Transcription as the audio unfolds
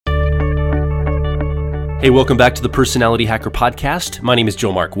Hey, welcome back to the Personality Hacker Podcast. My name is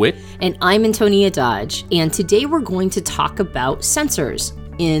Joe Mark Witt. And I'm Antonia Dodge. And today we're going to talk about sensors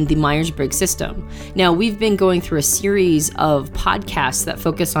in the Myers-Briggs system. Now, we've been going through a series of podcasts that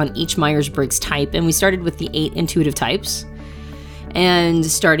focus on each Myers-Briggs type, and we started with the 8 intuitive types. And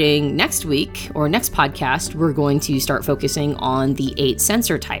starting next week, or next podcast, we're going to start focusing on the 8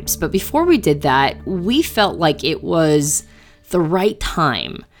 sensor types. But before we did that, we felt like it was the right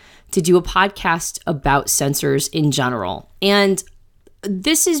time to do a podcast about sensors in general. And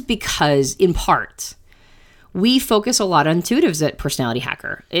this is because, in part, we focus a lot on intuitives at Personality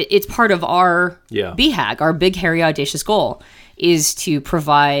Hacker. It's part of our BHAG, our big, hairy, audacious goal, is to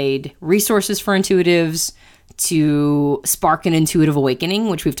provide resources for intuitives, to spark an intuitive awakening,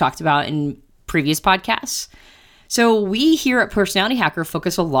 which we've talked about in previous podcasts. So we here at Personality Hacker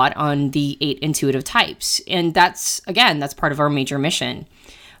focus a lot on the 8 intuitive types. And that's part of our major mission.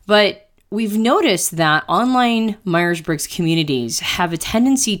 But we've noticed that online Myers-Briggs communities have a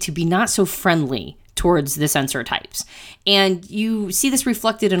tendency to be not so friendly towards the sensor types. And you see this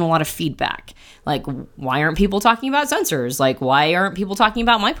reflected in a lot of feedback. Like, why aren't people talking about sensors? Like, why aren't people talking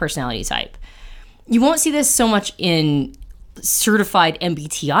about my personality type? You won't see this so much in certified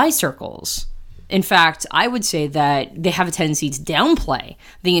MBTI circles. In fact, I would say that they have a tendency to downplay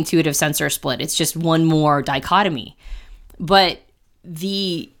the intuitive sensor split. It's just one more dichotomy. But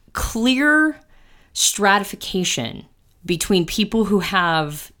the clear stratification between people who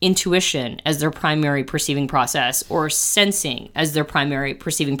have intuition as their primary perceiving process or sensing as their primary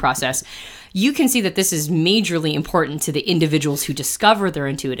perceiving process, you can see that this is majorly important to the individuals who discover their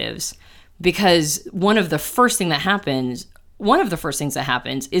intuitives, because one of the first things that happens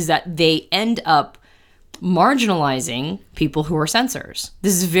is that they end up marginalizing people who are sensors.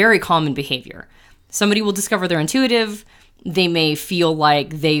 This is very common behavior. Somebody will discover they're intuitive. They may feel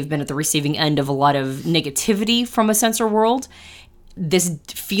like they've been at the receiving end of a lot of negativity from a sensor world. This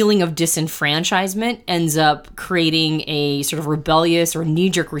feeling of disenfranchisement ends up creating a sort of rebellious or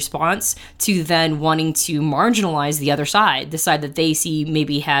knee-jerk response to then wanting to marginalize the other side, the side that they see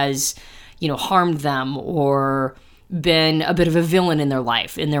maybe has, harmed them or been a bit of a villain in their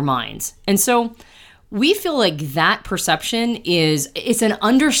life, in their minds. And so we feel like that perception it's an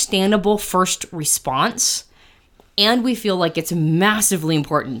understandable first response. And we feel like it's massively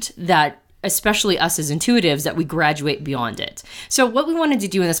important that, especially us as intuitives, that we graduate beyond it. So what we wanted to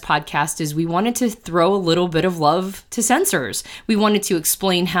do in this podcast is we wanted to throw a little bit of love to sensors. We wanted to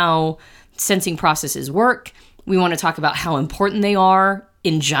explain how sensing processes work. We want to talk about how important they are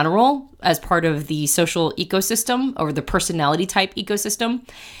in general as part of the social ecosystem or the personality type ecosystem.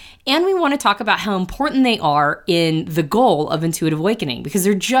 And we want to talk about how important they are in the goal of intuitive awakening, because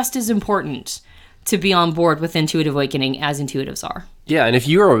they're just as important to be on board with intuitive awakening as intuitives are. Yeah, and if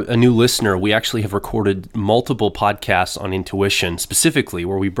you're a new listener, we actually have recorded multiple podcasts on intuition, specifically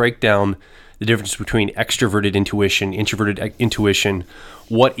where we break down the difference between extroverted intuition, introverted intuition,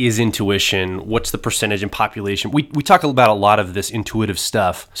 what is intuition, what's the percentage in population. We talk about a lot of this intuitive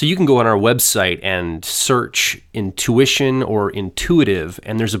stuff. So you can go on our website and search intuition or intuitive,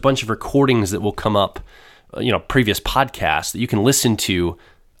 and there's a bunch of recordings that will come up, previous podcasts that you can listen to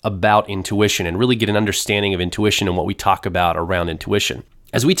about intuition and really get an understanding of intuition and what we talk about around intuition.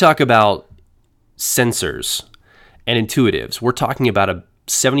 As we talk about sensors and intuitives, we're talking about a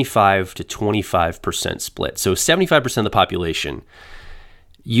 75 to 25% split. So 75% of the population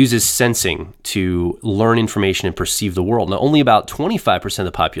uses sensing to learn information and perceive the world. Now, only about 25% of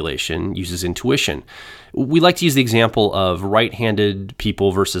the population uses intuition. We like to use the example of right-handed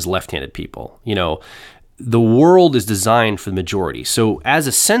people versus left-handed people. The world is designed for the majority. So as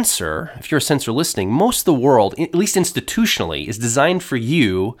a sensor, if you're a sensor listening, most of the world, at least institutionally, is designed for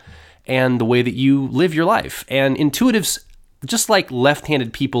you and the way that you live your life. And intuitives, just like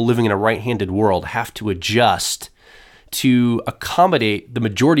left-handed people living in a right-handed world, have to adjust to accommodate the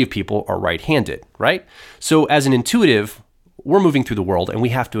majority of people are right-handed, right? So as an intuitive, we're moving through the world and we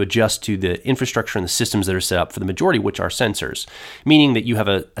have to adjust to the infrastructure and the systems that are set up for the majority, which are sensors, meaning that you have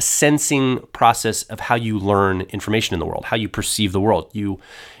a sensing process of how you learn information in the world, how you perceive the world. You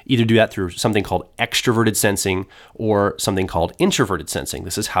either do that through something called extroverted sensing or something called introverted sensing.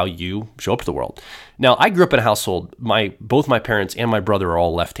 This is how you show up to the world. Now, I grew up in a household, both my parents and my brother are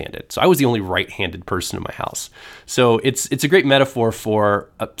all left-handed. So I was the only right-handed person in my house. So it's a great metaphor for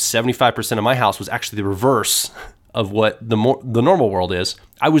 75% of my house was actually the reverse of what the normal world is.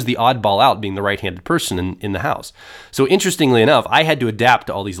 I was the oddball out, being the right-handed person in the house. So interestingly enough, I had to adapt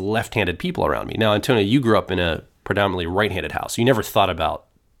to all these left-handed people around me. Now, Antonia, you grew up in a predominantly right-handed house. You never thought about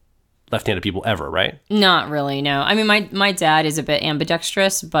left-handed people ever, right? Not really, no. I mean, my dad is a bit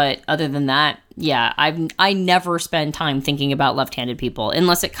ambidextrous, but other than that, Yeah, I never spend time thinking about left-handed people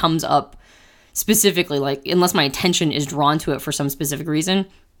unless it comes up specifically, like unless my attention is drawn to it for some specific reason.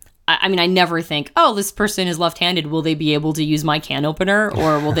 I mean, I never think, oh, this person is left-handed. Will they be able to use my can opener,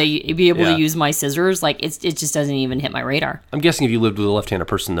 or will they be able to use my scissors? Like, it just doesn't even hit my radar. I'm guessing if you lived with a left-handed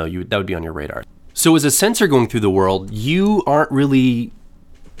person, though, that would be on your radar. So as a sensor going through the world, you aren't really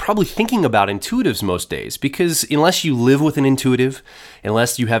probably thinking about intuitives most days, because unless you live with an intuitive,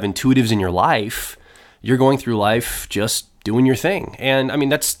 unless you have intuitives in your life, you're going through life just doing your thing. And I mean,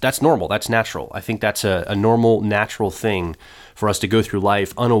 that's normal. That's natural. I think that's a normal, natural thing for us to go through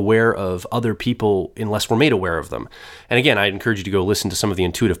life unaware of other people unless we're made aware of them. And again, I'd encourage you to go listen to some of the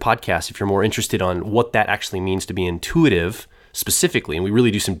intuitive podcasts if you're more interested on what that actually means to be intuitive specifically. And we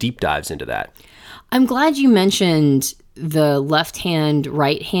really do some deep dives into that. I'm glad you mentioned the left hand,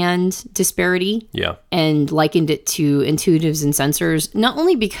 right hand disparity. Yeah. And likened it to intuitives and sensors, not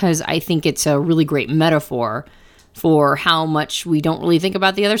only because I think it's a really great metaphor for how much we don't really think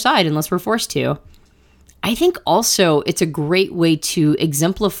about the other side unless we're forced to. I think also it's a great way to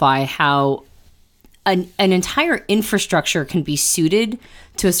exemplify how an entire infrastructure can be suited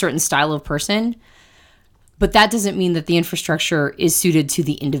to a certain style of person, but that doesn't mean that the infrastructure is suited to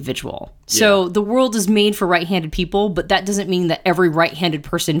the individual. So the world is made for right-handed people, but that doesn't mean that every right-handed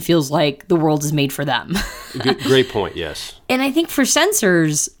person feels like the world is made for them. Great point, yes. And I think for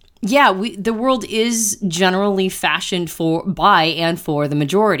sensors, the world is generally fashioned by and for the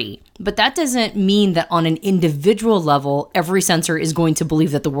majority. But that doesn't mean that on an individual level, every sensor is going to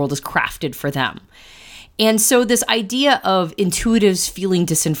believe that the world is crafted for them. And so this idea of intuitives feeling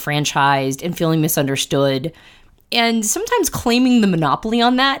disenfranchised and feeling misunderstood, and sometimes claiming the monopoly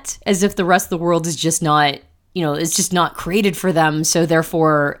on that as if the rest of the world is just not, it's just not created for them. So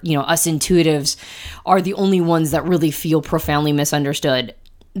therefore, us intuitives are the only ones that really feel profoundly misunderstood.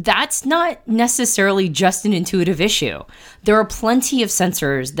 That's not necessarily just an intuitive issue. There are plenty of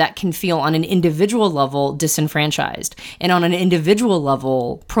sensors that can feel on an individual level disenfranchised and on an individual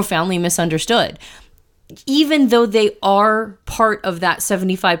level profoundly misunderstood. Even though they are part of that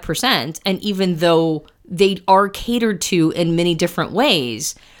 75%, and even though they are catered to in many different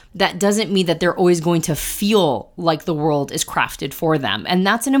ways, that doesn't mean that they're always going to feel like the world is crafted for them. And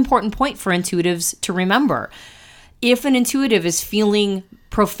that's an important point for intuitives to remember. If an intuitive is feeling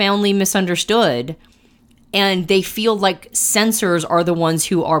profoundly misunderstood and they feel like sensors are the ones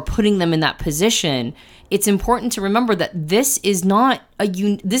who are putting them in that position, it's important to remember that this is not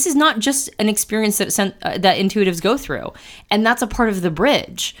just an experience that intuitives go through. And that's a part of the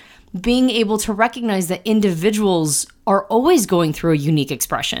bridge. Being able to recognize that individuals are always going through a unique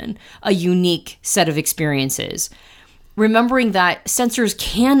expression, a unique set of experiences. Remembering that sensors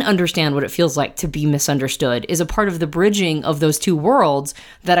can understand what it feels like to be misunderstood is a part of the bridging of those two worlds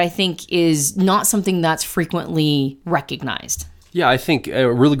that I think is not something that's frequently recognized. Yeah, I think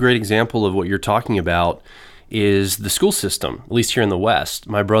a really great example of what you're talking about is the school system, at least here in the West.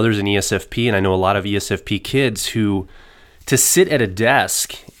 My brother's an ESFP, and I know a lot of ESFP kids who, to sit at a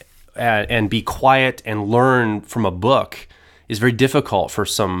desk and be quiet and learn from a book is very difficult for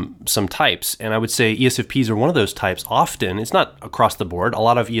some types. And I would say ESFPs are one of those types often. It's not across the board. A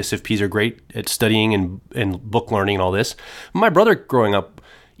lot of ESFPs are great at studying and book learning and all this. My brother growing up,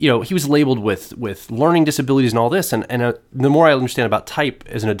 he was labeled with learning disabilities and all this. And the more I understand about type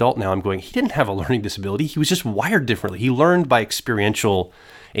as an adult now, I'm going, he didn't have a learning disability. He was just wired differently. He learned by experiential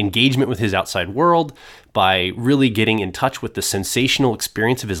engagement with his outside world, by really getting in touch with the sensational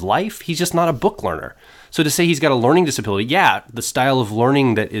experience of his life. He's just not a book learner. So to say he's got a learning disability, the style of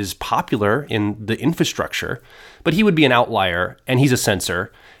learning that is popular in the infrastructure, but he would be an outlier, and he's a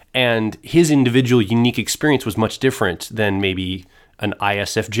sensor, and his individual unique experience was much different than maybe an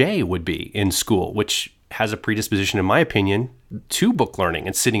ISFJ would be in school, which has a predisposition, in my opinion, to book learning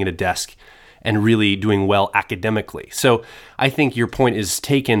and sitting at a desk and really doing well academically. So I think your point is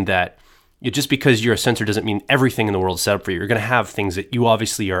taken that just because you're a sensor doesn't mean everything in the world is set up for you. You're going to have things that you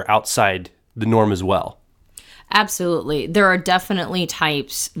obviously are outside the norm as well. Absolutely. There are definitely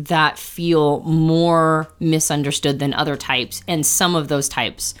types that feel more misunderstood than other types, and some of those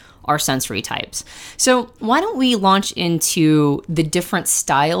types are sensory types. So why don't we launch into the different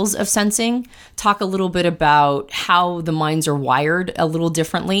styles of sensing, talk a little bit about how the minds are wired a little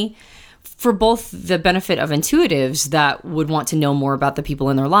differently, for both the benefit of intuitives that would want to know more about the people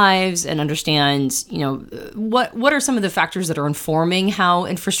in their lives and understand, what are some of the factors that are informing how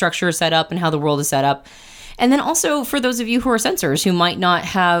infrastructure is set up and how the world is set up. And then also for those of you who are sensors who might not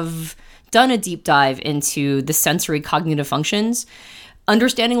have done a deep dive into the sensory cognitive functions,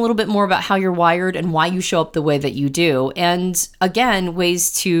 understanding a little bit more about how you're wired and why you show up the way that you do. And again,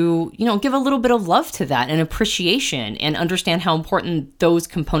 ways to, give a little bit of love to that and appreciation and understand how important those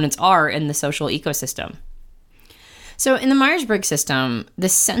components are in the social ecosystem. So in the Myers-Briggs system, the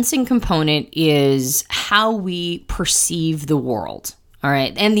sensing component is how we perceive the world. All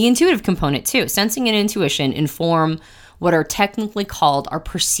right. And the intuitive component too. Sensing and intuition inform what are technically called our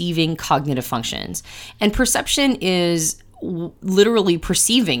perceiving cognitive functions. And perception is literally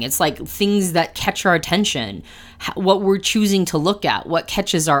perceiving. It's like things that catch our attention, what we're choosing to look at, what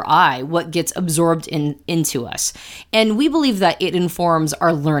catches our eye, what gets absorbed into us. And we believe that it informs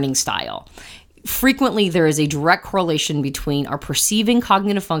our learning style. Frequently, there is a direct correlation between our perceiving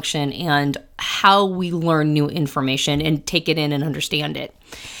cognitive function and how we learn new information and take it in and understand it.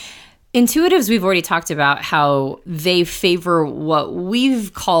 Intuitives, we've already talked about how they favor what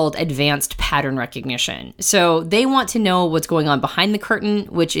we've called advanced pattern recognition. So they want to know what's going on behind the curtain,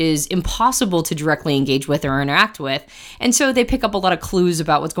 which is impossible to directly engage with or interact with. And so they pick up a lot of clues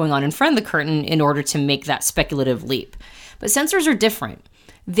about what's going on in front of the curtain in order to make that speculative leap. But sensors are different.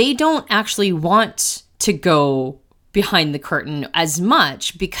 They don't actually want to go behind the curtain as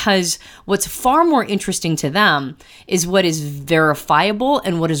much because what's far more interesting to them is what is verifiable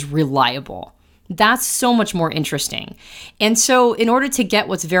and what is reliable. That's so much more interesting. And so in order to get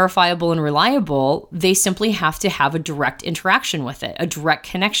what's verifiable and reliable, they simply have to have a direct interaction with it, a direct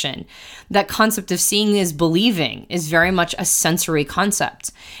connection. That concept of seeing is believing is very much a sensory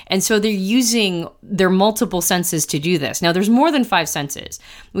concept. And so they're using their multiple senses to do this. Now, there's more than 5 senses.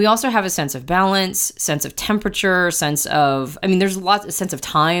 We also have a sense of balance, sense of temperature, there's lots of sense of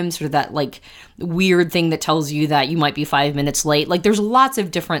time, sort of that like weird thing that tells you that you might be 5 minutes late. Like there's lots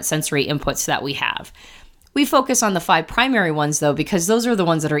of different sensory inputs that we have. We focus on the 5 primary ones though, because those are the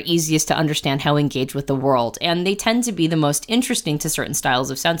ones that are easiest to understand how we engage with the world. And they tend to be the most interesting to certain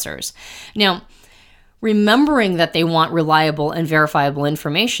styles of sensors. Now, remembering that they want reliable and verifiable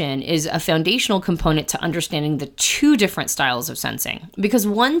information is a foundational component to understanding the 2 different styles of sensing, because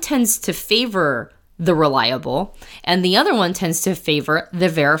one tends to favor the reliable and the other one tends to favor the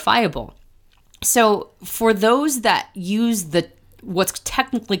verifiable. So for those that use what's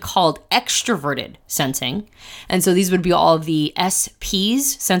technically called extroverted sensing, and so these would be all of the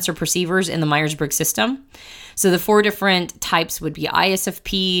SPs, sensor perceivers in the Myers-Briggs system. So the 4 different types would be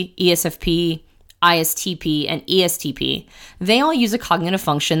ISFP, ESFP, ISTP, and ESTP. They all use a cognitive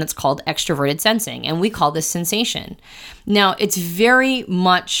function that's called extroverted sensing, and we call this sensation. Now, it's very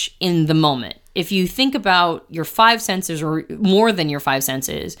much in the moment. If you think about your 5 senses or more than your 5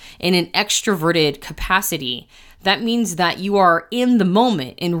 senses in an extroverted capacity, that means that you are in the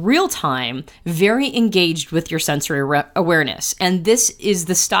moment, in real time, very engaged with your sensory awareness. And this is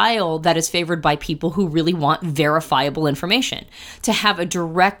the style that is favored by people who really want verifiable information, to have a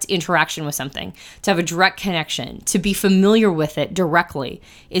direct interaction with something, to have a direct connection, to be familiar with it directly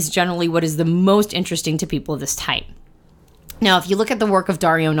is generally what is the most interesting to people of this type. Now, if you look at the work of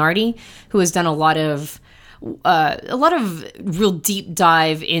Dario Nardi, who has done a lot of real deep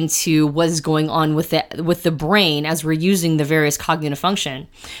dive into what is going on with the brain as we're using the various cognitive function,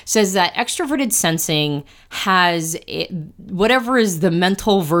 says that extroverted sensing has whatever is the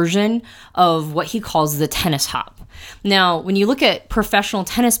mental version of what he calls the tennis hop. Now, when you look at professional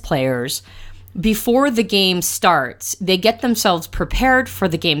tennis players, before the game starts, they get themselves prepared for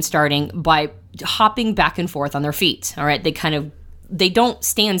the game starting by hopping back and forth on their feet. All right. They don't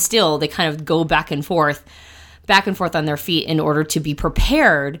stand still. They kind of go back and forth on their feet in order to be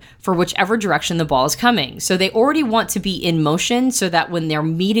prepared for whichever direction the ball is coming. So they already want to be in motion so that when they're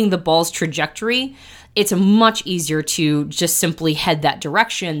meeting the ball's trajectory, it's much easier to just simply head that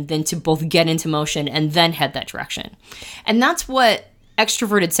direction than to both get into motion and then head that direction. And that's what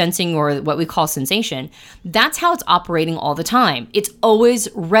extroverted sensing, or what we call sensation, that's how it's operating all the time. It's always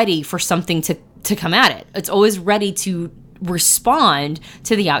ready for something to come at it. It's always ready to respond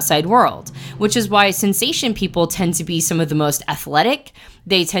to the outside world, which is why sensation people tend to be some of the most athletic.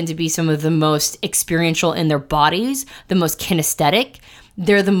 They tend to be some of the most experiential in their bodies, the most kinesthetic.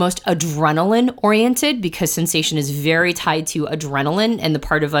 They're the most adrenaline oriented because sensation is very tied to adrenaline and the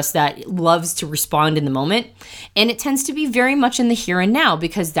part of us that loves to respond in the moment. And it tends to be very much in the here and now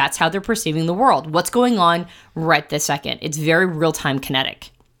because that's how they're perceiving the world. What's going on right this second? It's very real-time kinetic.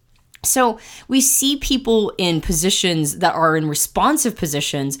 So we see people in positions that are in responsive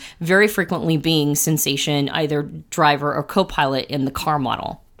positions very frequently being sensation, either driver or co-pilot in the car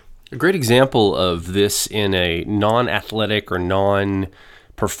model. A great example of this in a non-athletic or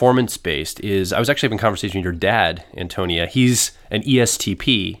non-performance-based is, I was actually having a conversation with your dad, Antonia. He's an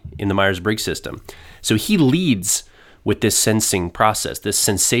ESTP in the Myers-Briggs system. So he leads with this sensing process, this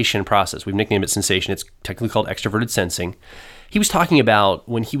sensation process. We've nicknamed it sensation. It's technically called extroverted sensing. He was talking about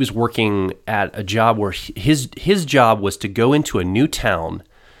when he was working at a job where his job was to go into a new town.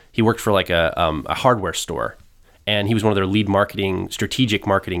 He worked for like a hardware store, and he was one of their lead strategic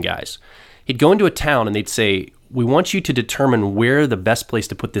marketing guys. He'd go into a town and they'd say, we want you to determine where the best place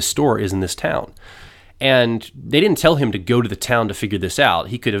to put this store is in this town. And they didn't tell him to go to the town to figure this out.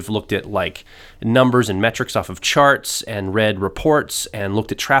 He could have looked at like numbers and metrics off of charts and read reports and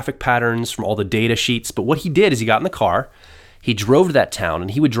looked at traffic patterns from all the data sheets. But what he did is he got in the car, he drove to that town,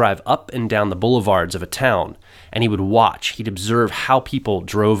 and he would drive up and down the boulevards of a town, and he would watch. He'd observe how people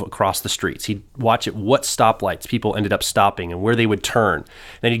drove across the streets. He'd watch at what stoplights people ended up stopping and where they would turn.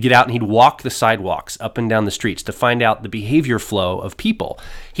 Then he'd get out and he'd walk the sidewalks up and down the streets to find out the behavior flow of people.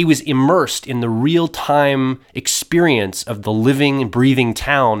 He was immersed in the real-time experience of the living and breathing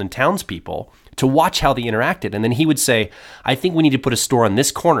town and townspeople to watch how they interacted. And then he would say, I think we need to put a store on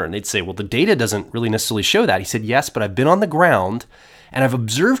this corner. And they'd say, well, the data doesn't really necessarily show that. He said, yes, but I've been on the ground and I've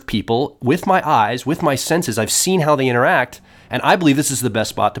observed people with my eyes, with my senses. I've seen how they interact, and I believe this is the best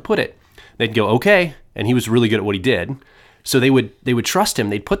spot to put it. They'd go, okay. And he was really good at what he did. So they would trust him.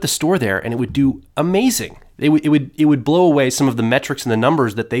 They'd put the store there and it would do amazing. It would blow away some of the metrics and the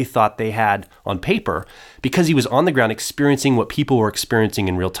numbers that they thought they had on paper because he was on the ground experiencing what people were experiencing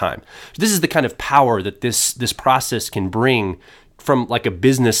in real time. So this is the kind of power that this process can bring from like a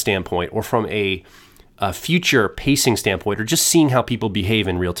business standpoint or from a future pacing standpoint, or just seeing how people behave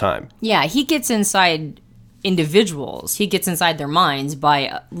in real time. Yeah, he gets inside individuals. He gets inside their minds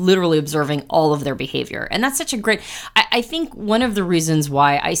by literally observing all of their behavior. And that's such a great... I think one of the reasons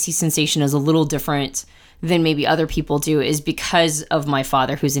why I see sensation as a little different than maybe other people do is because of my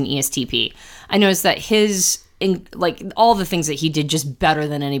father, who's an ESTP. I noticed that all the things that he did just better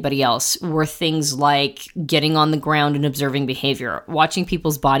than anybody else were things like getting on the ground and observing behavior, watching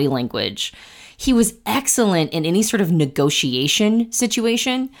people's body language. He was excellent in any sort of negotiation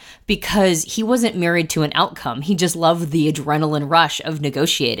situation because he wasn't married to an outcome. He just loved the adrenaline rush of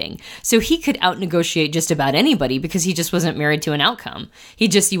negotiating. So he could out-negotiate just about anybody because he just wasn't married to an outcome. He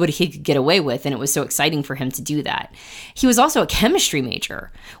could get away with, and it was so exciting for him to do that. He was also a chemistry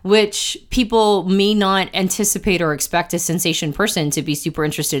major, which people may not anticipate or expect a sensation person to be super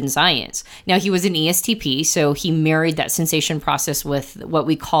interested in science. Now, he was an ESTP, so he married that sensation process with what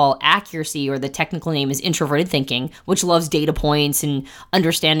we call accuracy, or the technical name is introverted thinking, which loves data points and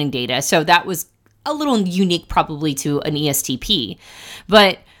understanding data. So that was a little unique probably to an ESTP.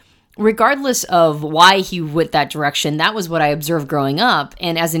 But regardless of why he went that direction, that was what I observed growing up.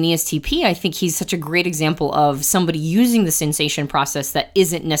 And as an ESTP, I think he's such a great example of somebody using the sensation process that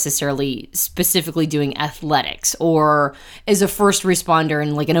isn't necessarily specifically doing athletics or is a first responder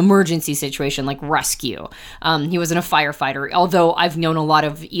in like an emergency situation like rescue. He wasn't a firefighter, although I've known a lot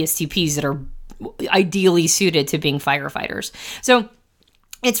of ESTPs that are ideally suited to being firefighters. So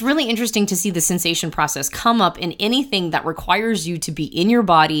it's really interesting to see the sensation process come up in anything that requires you to be in your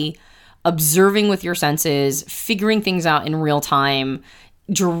body, observing with your senses, figuring things out in real time,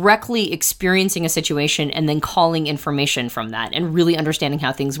 directly experiencing a situation, and then calling information from that and really understanding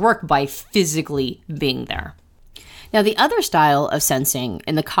how things work by physically being there. Now, the other style of sensing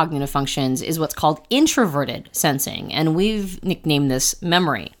in the cognitive functions is what's called introverted sensing, and we've nicknamed this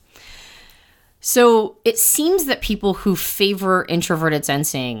memory. So it seems that people who favor introverted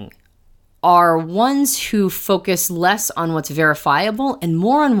sensing are ones who focus less on what's verifiable and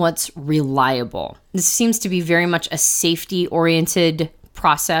more on what's reliable. This seems to be very much a safety-oriented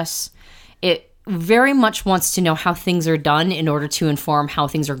process. It very much wants to know how things are done in order to inform how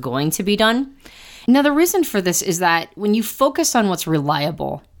things are going to be done. Now, the reason for this is that when you focus on what's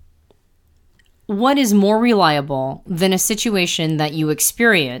reliable, what is more reliable than a situation that you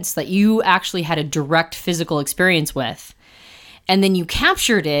experienced, that you actually had a direct physical experience with, and then you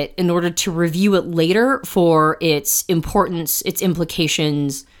captured it in order to review it later for its importance, its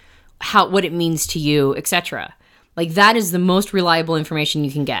implications, what it means to you, etc. Like, that is the most reliable information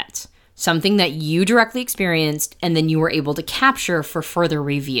you can get. Something that you directly experienced and then you were able to capture for further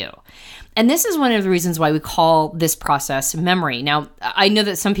review. And this is one of the reasons why we call this process memory. Now, I know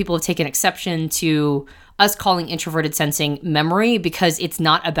that some people have taken exception to us calling introverted sensing memory because it's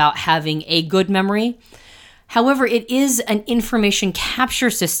not about having a good memory. However, it is an information capture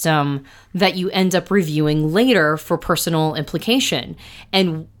system that you end up reviewing later for personal implication.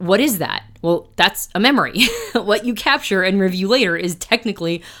 And what is that? Well, that's a memory. What you capture and review later is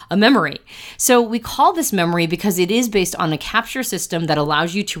technically a memory. So we call this memory because it is based on a capture system that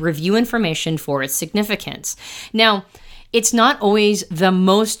allows you to review information for its significance. Now, It's not always the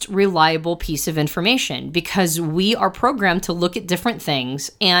most reliable piece of information because we are programmed to look at different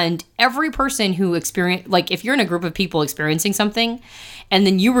things, and every person who if you're in a group of people experiencing something and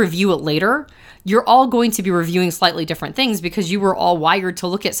then you review it later, you're all going to be reviewing slightly different things because you were all wired to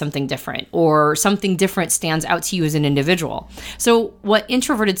look at something different, or something different stands out to you as an individual. So what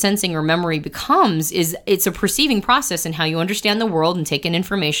introverted sensing or memory becomes is it's a perceiving process in how you understand the world and take in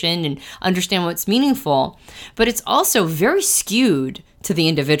information and understand what's meaningful, but it's also very skewed to the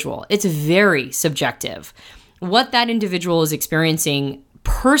individual. It's very subjective. What that individual is experiencing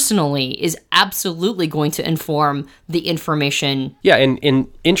personally is absolutely going to inform the information. Yeah, and in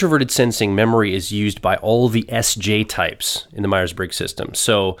introverted sensing, memory is used by all the SJ types in the Myers-Briggs system.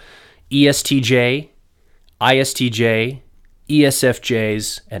 So ESTJ, ISTJ,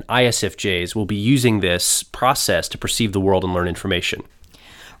 ESFJs, and ISFJs will be using this process to perceive the world and learn information.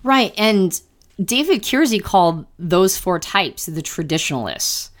 Right, and David Kiersey called those 4 types the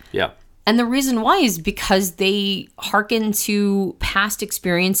traditionalists. Yeah. And the reason why is because they hearken to past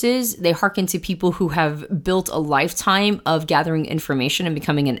experiences. They hearken to people who have built a lifetime of gathering information and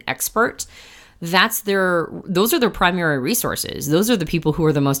becoming an expert. Those are their primary resources. Those are the people who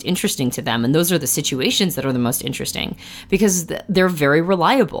are the most interesting to them. And those are the situations that are the most interesting because they're very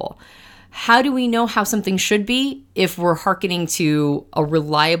reliable. How do we know how something should be if we're hearkening to a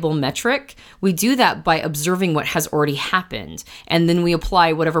reliable metric? We do that by observing what has already happened, and then we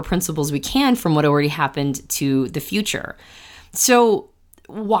apply whatever principles we can from what already happened to the future. So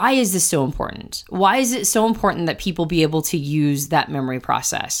why is this so important? Why is it so important that people be able to use that memory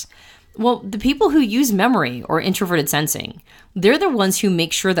process? Well, the people who use memory or introverted sensing, they're the ones who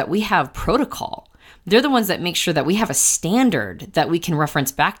make sure that we have protocol. They're the ones that make sure that we have a standard that we can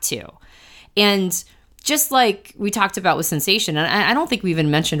reference back to. And just like we talked about with sensation, and I don't think we even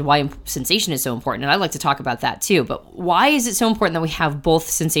mentioned why sensation is so important, and I'd like to talk about that too, but why is it so important that we have both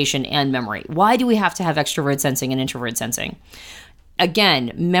sensation and memory? Why do we have to have extroverted sensing and introverted sensing?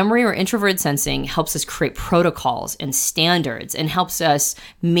 Again, memory or introverted sensing helps us create protocols and standards and helps us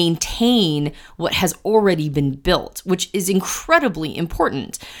maintain what has already been built, which is incredibly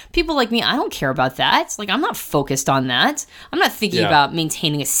important. People like me, I don't care about that. Like, I'm not focused on that. I'm not thinking about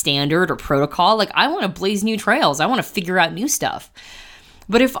maintaining a standard or protocol. Like, I want to blaze new trails. I want to figure out new stuff.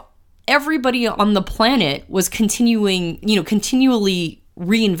 But if everybody on the planet was continually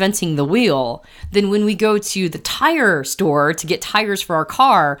reinventing the wheel, then when we go to the tire store to get tires for our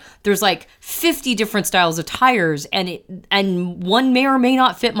car, there's like 50 different styles of tires, and one may or may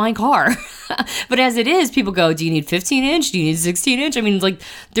not fit my car. But as it is, people go, do you need 15 inch? Do you need 16 inch? I mean, like,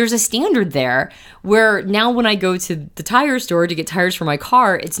 there's a standard there where now when I go to the tire store to get tires for my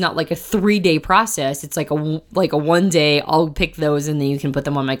car, it's not like a 3-day process. It's like a 1 day, I'll pick those and then you can put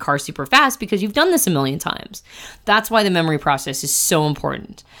them on my car super fast because you've done this a million times. That's why the memory process is so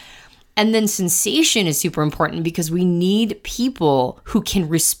important. And then sensation is super important because we need people who can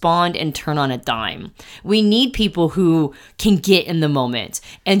respond and turn on a dime. We need people who can get in the moment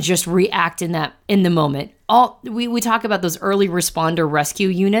and just react in the moment. We talk about those early responder rescue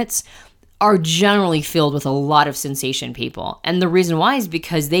units are generally filled with a lot of sensation people. And the reason why is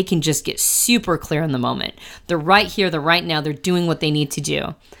because they can just get super clear in the moment. They're right here, they're right now, they're doing what they need to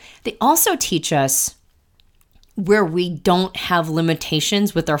do. They also teach us where we don't have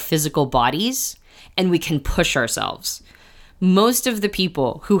limitations with our physical bodies and we can push ourselves. Most of the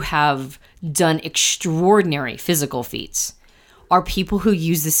people who have done extraordinary physical feats are people who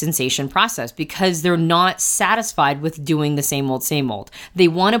use the sensation process because they're not satisfied with doing the same old. They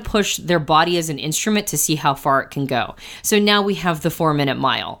want to push their body as an instrument to see how far it can go. So now we have the 4-minute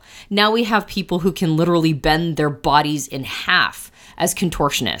mile. Now we have people who can literally bend their bodies in half as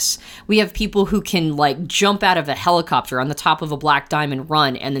contortionists. We have people who can like jump out of a helicopter on the top of a black diamond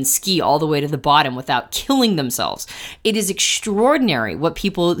run and then ski all the way to the bottom without killing themselves. It is extraordinary what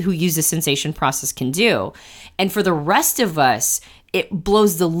people who use the sensation process can do. And for the rest of us, it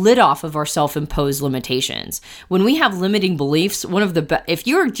blows the lid off of our self-imposed limitations. When we have limiting beliefs, if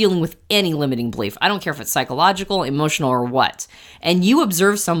you're dealing with any limiting belief, I don't care if it's psychological, emotional, or what, and you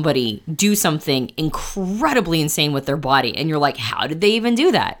observe somebody do something incredibly insane with their body, and you're like, how did they even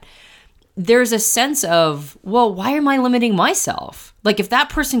do that? There's a sense of, well, why am I limiting myself? Like, if that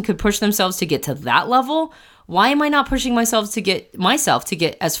person could push themselves to get to that level, why am I not pushing myself to get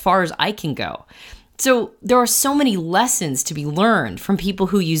as far as I can go? So there are so many lessons to be learned from people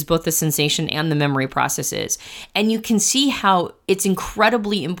who use both the sensation and the memory processes. And you can see how it's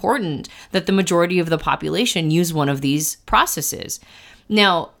incredibly important that the majority of the population use one of these processes.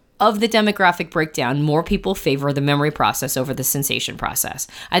 Now, of the demographic breakdown, more people favor the memory process over the sensation process.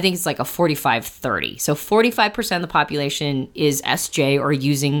 I think it's like a 45-30. So 45% of the population is SJ, or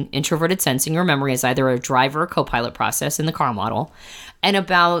using introverted sensing or memory as either a driver or co-pilot process in the car model. And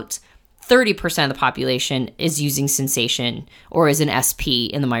about 30% of the population is using sensation or as an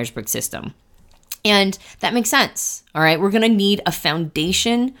SP in the Myers-Briggs system. And that makes sense. All right. We're going to need a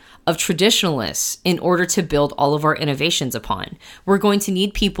foundation of traditionalists in order to build all of our innovations upon. We're going to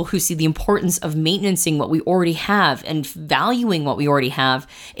need people who see the importance of maintaining what we already have and valuing what we already have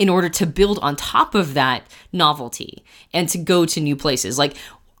in order to build on top of that novelty and to go to new places. Like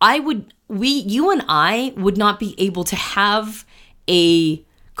you and I would not be able to have a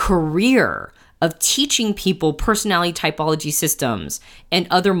career of teaching people personality typology systems and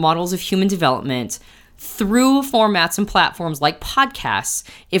other models of human development through formats and platforms like podcasts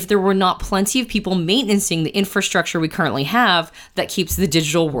if there were not plenty of people maintaining the infrastructure we currently have that keeps the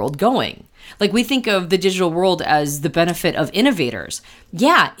digital world going. Like, we think of the digital world as the benefit of innovators.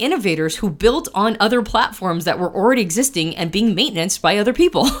 Yeah, innovators who built on other platforms that were already existing and being maintained by other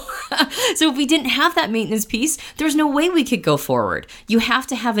people. So if we didn't have that maintenance piece, there's no way we could go forward. You have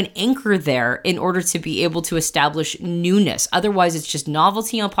to have an anchor there in order to be able to establish newness. Otherwise, it's just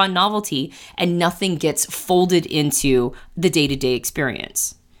novelty upon novelty and nothing gets folded into the day-to-day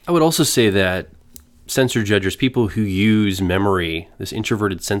experience. I would also say that sensor judgers, people who use memory, this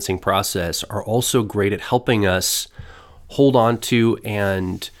introverted sensing process, are also great at helping us hold on to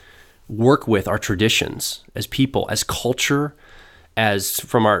and work with our traditions as people, as culture, as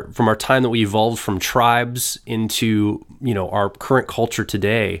from our time that we evolved from tribes into, our current culture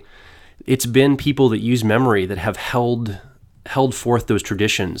today. It's been people that use memory that have held forth those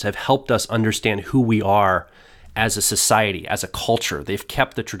traditions, have helped us understand who we are as a society, as a culture. They've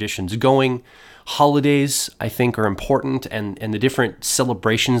kept the traditions going. Holidays, I think, are important, and the different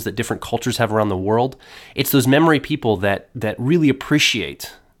celebrations that different cultures have around the world. It's those memory people that really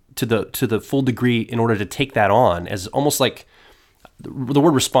appreciate to the full degree in order to take that on as almost like the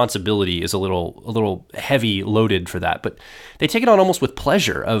word responsibility is a little heavy loaded for that, but they take it on almost with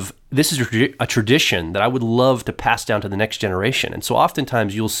pleasure of this is a tradition that I would love to pass down to the next generation. And so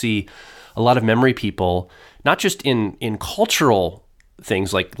oftentimes you'll see a lot of memory people, not just in cultural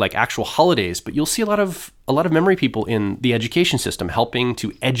things like actual holidays, but you'll see a lot of memory people in the education system, helping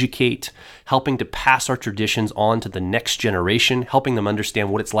to educate, helping to pass our traditions on to the next generation, helping them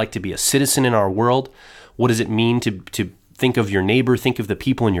understand what it's like to be a citizen in our world. What does it mean to think of your neighbor, think of the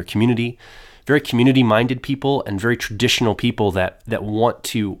people in your community? Very community-minded people and very traditional people that want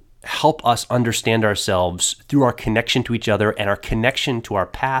to help us understand ourselves through our connection to each other and our connection to our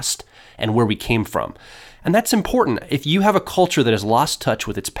past and where we came from. And that's important. If you have a culture that has lost touch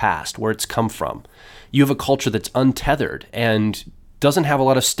with its past, where it's come from, you have a culture that's untethered and doesn't have a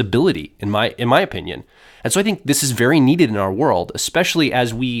lot of stability, in my opinion. And so I think this is very needed in our world, especially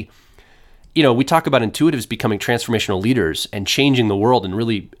as we talk about intuitives becoming transformational leaders and changing the world and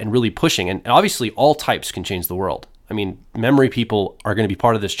really pushing. And obviously all types can change the world. I mean, memory people are going to be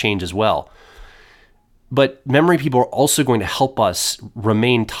part of this change as well. But memory people are also going to help us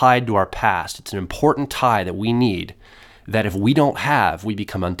remain tied to our past. It's an important tie that we need, that if we don't have, we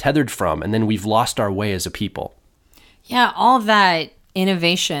become untethered from, and then we've lost our way as a people. Yeah, all of that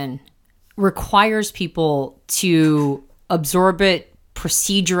innovation requires people to absorb it,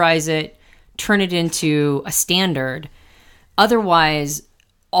 procedurize it, turn it into a standard. Otherwise,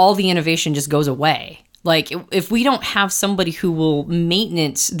 all the innovation just goes away. Like, if we don't have somebody who will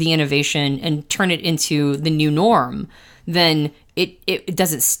maintenance the innovation and turn it into the new norm, then it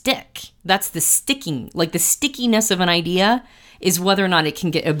doesn't stick. That's the stickiness of an idea is whether or not it can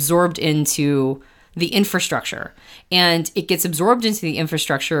get absorbed into the infrastructure. And it gets absorbed into the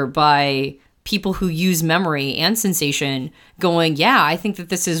infrastructure by people who use memory and sensation going, yeah, I think that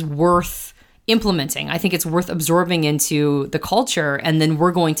this is worth implementing. I think it's worth absorbing into the culture, and then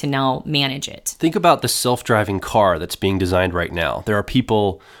we're going to now manage it. Think about the self-driving car that's being designed right now. There are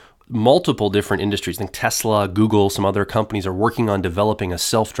people, multiple different industries, I think Tesla, Google, some other companies are working on developing a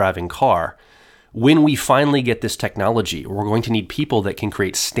self-driving car. When we finally get this technology, we're going to need people that can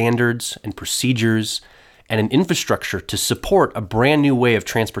create standards and procedures and an infrastructure to support a brand new way of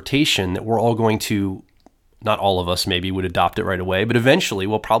transportation that we're all going to, not all of us maybe would adopt it right away, but eventually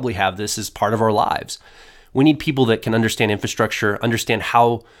we'll probably have this as part of our lives. We need people that can understand infrastructure, understand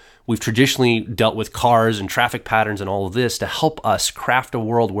how we've traditionally dealt with cars and traffic patterns and all of this to help us craft a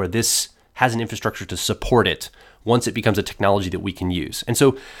world where this has an infrastructure to support it once it becomes a technology that we can use. And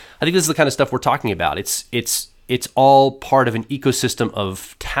so I think this is the kind of stuff we're talking about. It's all part of an ecosystem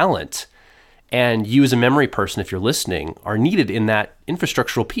of talent. And you as a memory person, if you're listening, are needed in that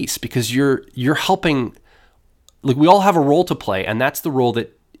infrastructural piece, because you're helping. Like, we all have a role to play, and that's the role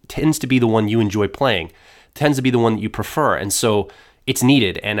that tends to be the one you enjoy playing, tends to be the one that you prefer. And so it's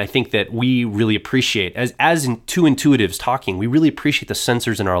needed. And I think that we really appreciate, as in two intuitives talking, we really appreciate the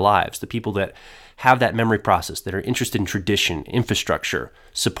sensors in our lives, the people that have that memory process, that are interested in tradition, infrastructure,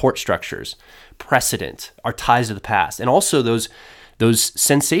 support structures, precedent, our ties to the past, and also those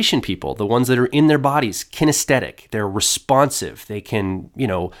sensation people, the ones that are in their bodies, kinesthetic, they're responsive, they can,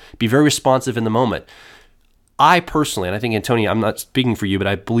 be very responsive in the moment. I personally, and I think, Antonia, I'm not speaking for you, but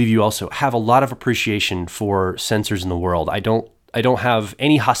I believe you also have a lot of appreciation for sensors in the world. I don't have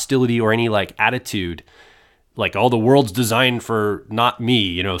any hostility or any attitude, the world's designed for not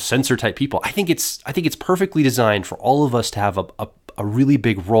me, sensor type people. I think it's perfectly designed for all of us to have a really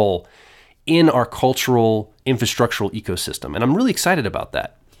big role in our cultural infrastructural ecosystem. And I'm really excited about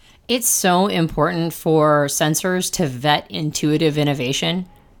that. It's so important for sensors to vet intuitive innovation.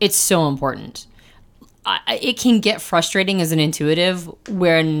 It's so important. It can get frustrating as an intuitive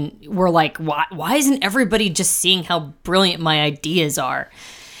when we're like, why isn't everybody just seeing how brilliant my ideas are?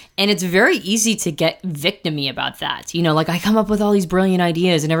 And it's very easy to get victim-y about that. I come up with all these brilliant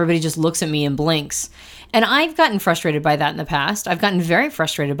ideas and everybody just looks at me and blinks. And I've gotten frustrated by that in the past. I've gotten very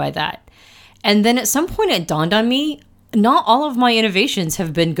frustrated by that. And then at some point it dawned on me, not all of my innovations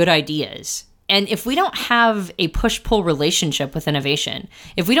have been good ideas. And if we don't have a push-pull relationship with innovation,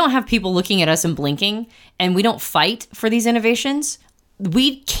 if we don't have people looking at us and blinking, and we don't fight for these innovations,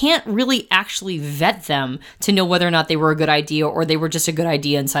 we can't really actually vet them to know whether or not they were a good idea or they were just a good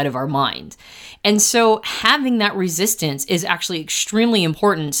idea inside of our mind. And so having that resistance is actually extremely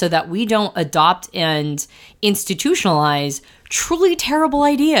important so that we don't adopt and institutionalize truly terrible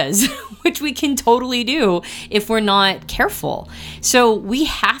ideas, which we can totally do if we're not careful. So we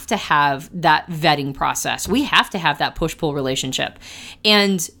have to have that vetting process. We have to have that push-pull relationship.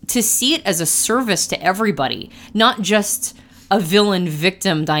 And to see it as a service to everybody, not just a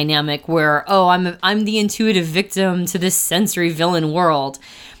villain-victim dynamic where, I'm the intuitive victim to this sensory villain world.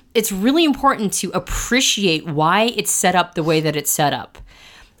 It's really important to appreciate why it's set up the way that it's set up.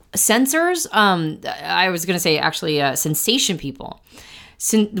 Sensors, I was going to say actually sensation people.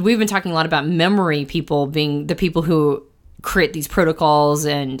 We've been talking a lot about memory people being the people who create these protocols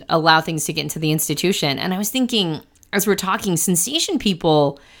and allow things to get into the institution. And I was thinking, as we're talking, sensation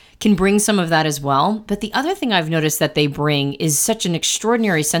people can bring some of that as well. But the other thing I've noticed that they bring is such an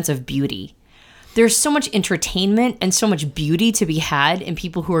extraordinary sense of beauty. There's so much entertainment and so much beauty to be had in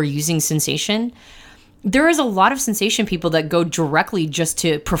people who are using sensation. There is a lot of sensation people that go directly just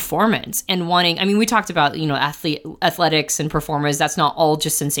to performance and wanting, we talked about, athletics and performers. That's not all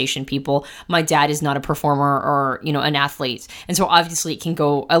just sensation people. My dad is not a performer or, an athlete. And so obviously it can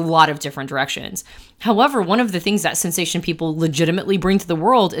go a lot of different directions. However, one of the things that sensation people legitimately bring to the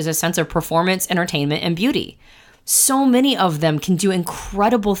world is a sense of performance, entertainment, and beauty. So many of them can do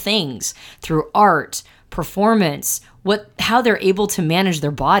incredible things through art, performance, how they're able to manage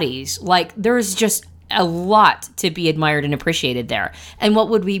their bodies. There's just a lot to be admired and appreciated there. And what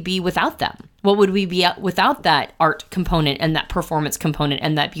would we be without them? What would we be without that art component and that performance component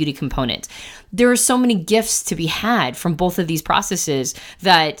and that beauty component? There are so many gifts to be had from both of these processes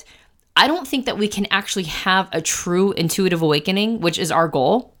that I don't think that we can actually have a true intuitive awakening, which is our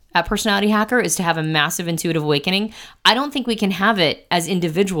goal at Personality Hacker, is to have a massive intuitive awakening. I don't think we can have it as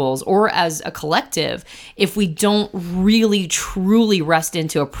individuals or as a collective if we don't really, truly rest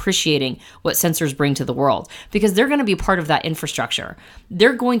into appreciating what sensors bring to the world, because they're going to be part of that infrastructure.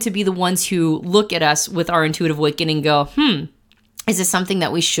 They're going to be the ones who look at us with our intuitive awakening and go, is this something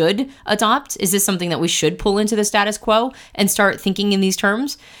that we should adopt? Is this something that we should pull into the status quo and start thinking in these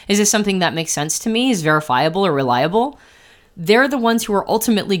terms? Is this something that makes sense to me, is verifiable or reliable? They're the ones who are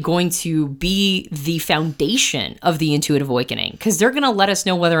ultimately going to be the foundation of the intuitive awakening, because they're going to let us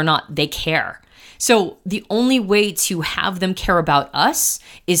know whether or not they care. So the only way to have them care about us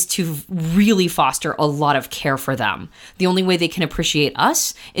is to really foster a lot of care for them. The only way they can appreciate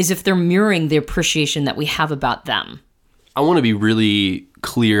us is if they're mirroring the appreciation that we have about them. I want to be really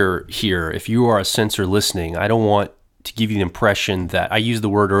clear here. If you are a sensor listening, I don't want to give you the impression that I used the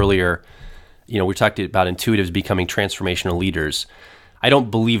word earlier. We talked about intuitives becoming transformational leaders. I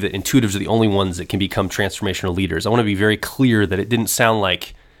don't believe that intuitives are the only ones that can become transformational leaders. I want to be very clear that it didn't sound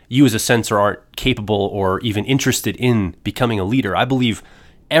like you as a sensor aren't capable or even interested in becoming a leader. I believe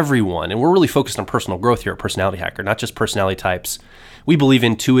everyone, and we're really focused on personal growth here at Personality Hacker, not just personality types. We believe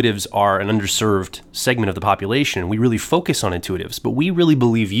intuitives are an underserved segment of the population. We really focus on intuitives, but we really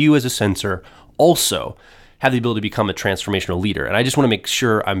believe you as a sensor also have the ability to become a transformational leader. And I just want to make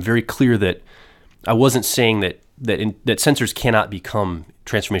sure I'm very clear that I wasn't saying that sensors cannot become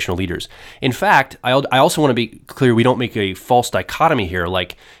transformational leaders. In fact, I also want to be clear we don't make a false dichotomy here,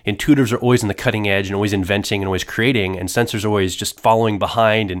 like intuitives are always in the cutting edge and always inventing and always creating, and sensors are always just following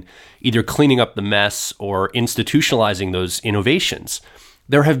behind and either cleaning up the mess or institutionalizing those innovations.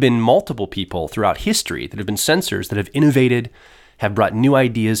 There have been multiple people throughout history that have been sensors that have innovated, have brought new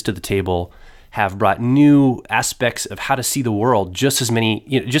ideas to the table, have brought new aspects of how to see the world, just as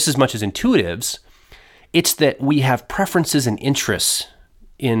much as intuitives. It's that we have preferences and interests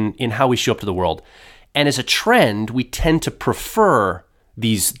in how we show up to the world. And as a trend, we tend to prefer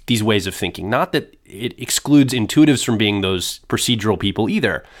these ways of thinking. Not that it excludes intuitives from being those procedural people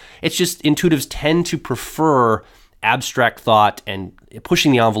either. It's just intuitives tend to prefer abstract thought and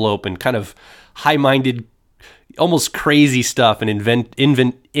pushing the envelope and kind of high-minded, almost crazy stuff and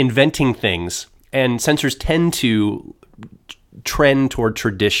inventing things. And sensors tend to trend toward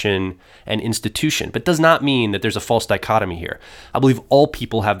tradition and institution, but does not mean that there's a false dichotomy here. I believe all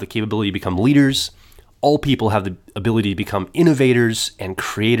people have the capability to become leaders. All people have the ability to become innovators and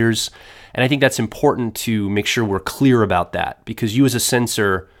creators. And I think that's important to make sure we're clear about that, because you as a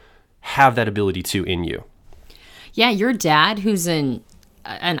sensor have that ability to in you. Yeah, your dad, who's an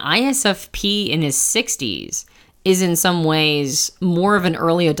ISFP in his 60s, is in some ways more of an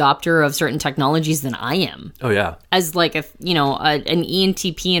early adopter of certain technologies than I am. Oh, yeah. As like an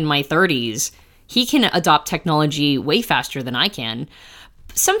ENTP in my 30s, he can adopt technology way faster than I can.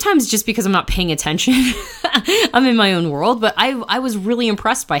 Sometimes just because I'm not paying attention. I'm in my own world. But I was really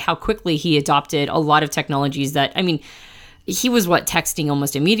impressed by how quickly he adopted a lot of technologies that, he was texting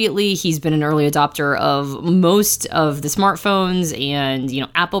almost immediately. He's been an early adopter of most of the smartphones and,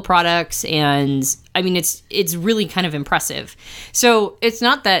 Apple products. And it's really kind of impressive. So it's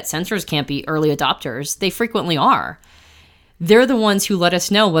not that sensors can't be early adopters. They frequently are. They're the ones who let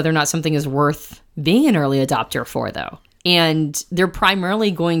us know whether or not something is worth being an early adopter for, though. And they're primarily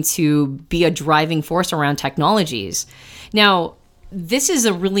going to be a driving force around technologies. Now, this is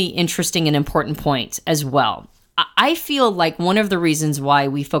a really interesting and important point as well. I feel like one of the reasons why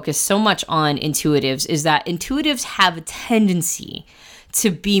we focus so much on intuitives is that intuitives have a tendency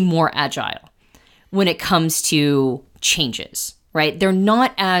to be more agile when it comes to changes, right? They're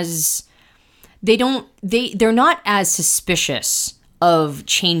not as suspicious of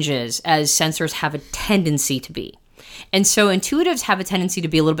changes as sensors have a tendency to be. And so intuitives have a tendency to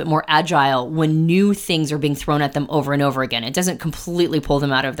be a little bit more agile when new things are being thrown at them over and over again. It doesn't completely pull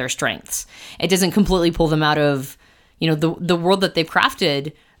them out of their strengths. It doesn't completely pull them out of, the world that they've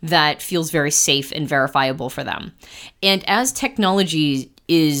crafted that feels very safe and verifiable for them. And as technology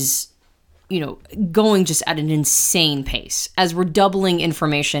is, going just at an insane pace, as we're doubling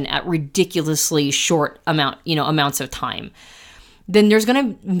information at ridiculously short amounts of time, then there's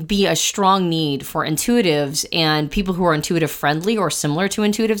going to be a strong need for intuitives and people who are intuitive friendly or similar to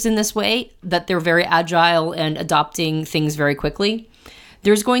intuitives in this way, that they're very agile and adopting things very quickly.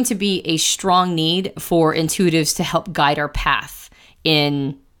 There's going to be a strong need for intuitives to help guide our path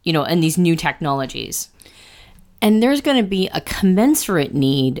in these new technologies. And there's going to be a commensurate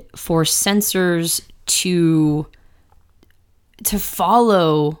need for sensors to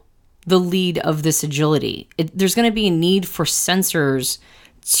follow the lead of this agility. There's going to be a need for sensors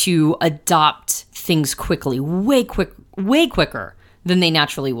to adopt things quickly, way quicker than they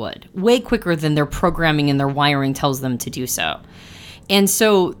naturally would, way quicker than their programming and their wiring tells them to do so. And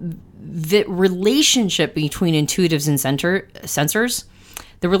so the relationship between intuitives and sensors,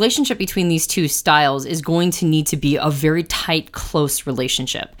 the relationship between these two styles is going to need to be a very tight, close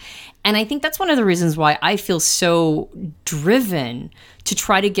relationship. And I think that's one of the reasons why I feel so driven to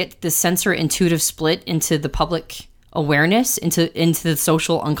try to get the sensor intuitive split into the public awareness, into the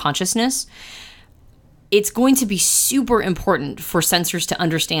social unconsciousness. It's going to be super important for sensors to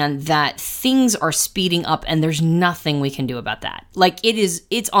understand that things are speeding up and there's nothing we can do about that.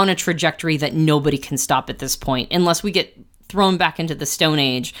 It's on a trajectory that nobody can stop at this point, unless we get thrown back into the Stone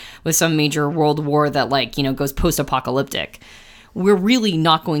Age with some major world war that goes post-apocalyptic. We're really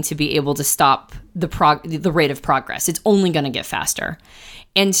not going to be able to stop the rate of progress. It's only going to get faster.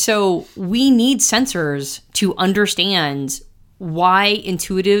 And so we need sensors to understand why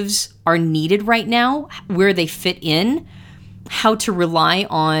intuitives are needed right now, where they fit in, how to rely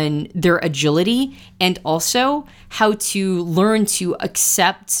on their agility, and also how to learn to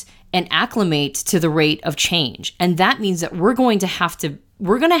accept and acclimate to the rate of change. And that means that we're going to have to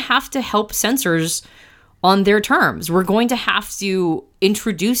help sensors on their terms. We're going to have to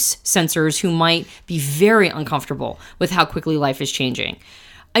introduce sensors who might be very uncomfortable with how quickly life is changing.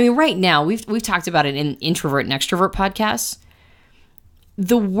 I mean, right now, we've talked about it in introvert and extrovert podcasts.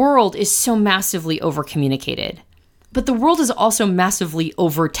 The world is so massively over-communicated. But the world is also massively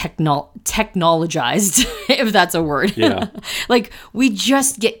over-technologized, if that's a word. Yeah. Like, we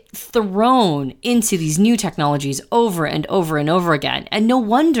just get thrown into these new technologies over and over and over again. And no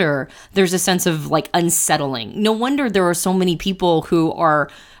wonder there's a sense of, like, unsettling. No wonder there are so many people who are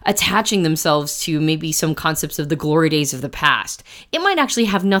attaching themselves to maybe some concepts of the glory days of the past. It might actually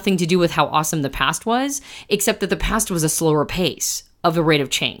have nothing to do with how awesome the past was, except that the past was a slower pace of the rate of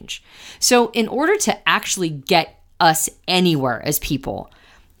change. So in order to actually get us anywhere as people,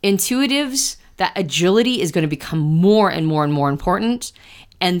 intuitives, that agility is going to become more and more and more important.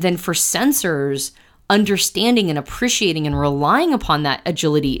 And then for sensors, understanding and appreciating and relying upon that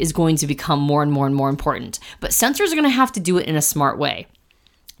agility is going to become more and more and more important. But sensors are going to have to do it in a smart way.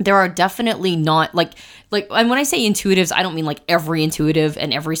 There are definitely not like, and when I say intuitives, I don't mean like every intuitive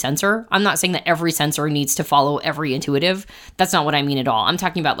and every sensor. I'm not saying that every sensor needs to follow every intuitive. That's not what I mean at all. I'm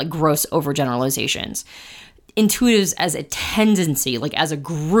talking about like gross overgeneralizations. Intuitives as a tendency, like as a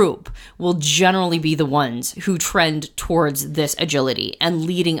group, will generally be the ones who trend towards this agility and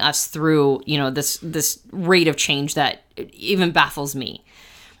leading us through, this rate of change that even baffles me.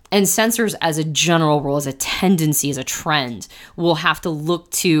 And sensors as a general rule, as a tendency, as a trend, will have to look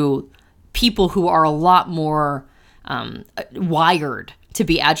to people who are a lot more wired to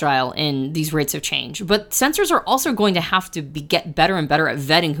be agile in these rates of change. But sensors are also going to have to get better and better at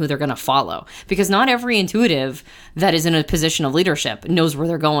vetting who they're going to follow, because not every intuitive that is in a position of leadership knows where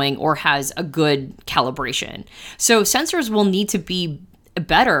they're going or has a good calibration. So sensors will need to be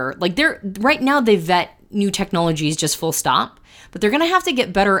better. Like right now they vet new technologies just full stop, but they're going to have to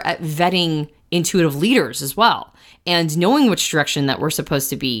get better at vetting intuitive leaders as well, and knowing which direction that we're supposed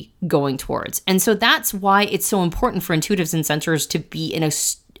to be going towards. And so that's why it's so important for intuitives and sensors to be in a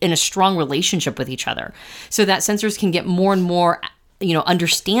strong relationship with each other, so that sensors can get more and more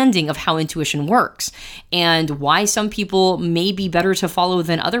understanding of how intuition works and why some people may be better to follow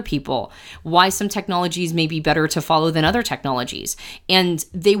than other people, why some technologies may be better to follow than other technologies. And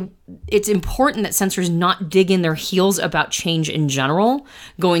it's important that sensors not dig in their heels about change in general,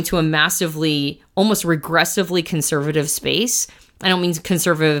 going to a massively, almost regressively conservative space. I don't mean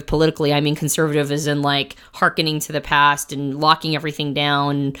conservative politically. I mean conservative as in like hearkening to the past and locking everything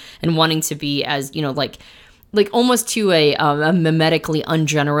down and wanting to be as, like almost to a mimetically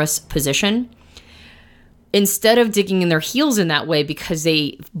ungenerous position, instead of digging in their heels in that way because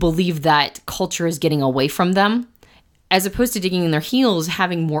they believe that culture is getting away from them, as opposed to digging in their heels,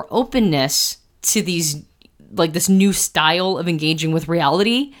 having more openness to these, like this new style of engaging with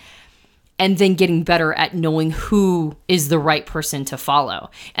reality, and then getting better at knowing who is the right person to follow.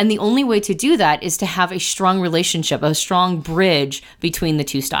 And the only way to do that is to have a strong relationship, a strong bridge between the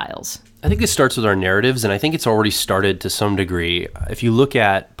two styles. I think this starts with our narratives, and I think it's already started to some degree. If you look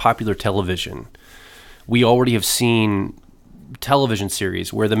at popular television, we already have seen television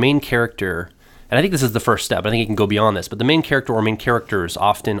series where the main character, and I think this is the first step, I think it can go beyond this, but the main character or main characters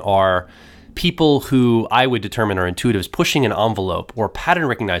often are people who I would determine are intuitives, pushing an envelope or pattern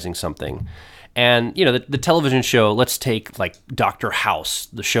recognizing something. And, the television show, let's take like Dr. House,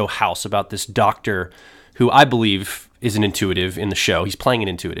 the show House, about this doctor who I believe is an intuitive in the show. He's playing an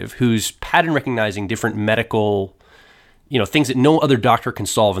intuitive who's pattern recognizing different medical, things that no other doctor can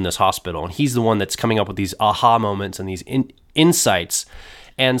solve in this hospital. And he's the one that's coming up with these aha moments and these insights.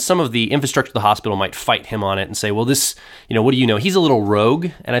 And some of the infrastructure of the hospital might fight him on it and say, well, this, what do you know? He's a little rogue.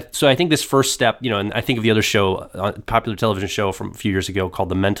 And so I think this first step, and I think of the other show, a popular television show from a few years ago called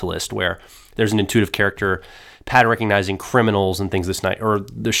The Mentalist, where there's an intuitive character pattern recognizing criminals and things this night, or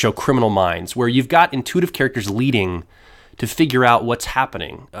the show Criminal Minds, where you've got intuitive characters leading to figure out what's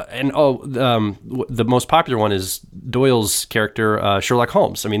happening. The most popular one is Doyle's character, Sherlock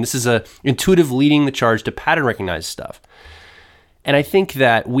Holmes. I mean, this is a intuitive leading the charge to pattern recognize stuff. And I think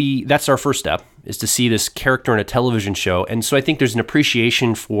that that's our first step, is to see this character in a television show. And so I think there's an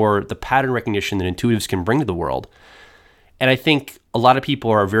appreciation for the pattern recognition that intuitives can bring to the world. And I think a lot of people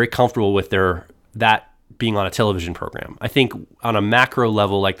are very comfortable with that being on a television program. I think on a macro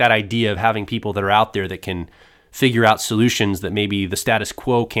level, like that idea of having people that are out there that can figure out solutions that maybe the status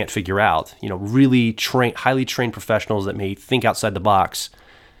quo can't figure out, really highly trained professionals that may think outside the box.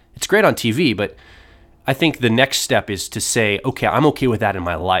 It's great on TV, but I think the next step is to say, okay, I'm okay with that in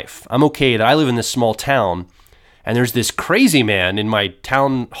my life. I'm okay that I live in this small town and there's this crazy man in my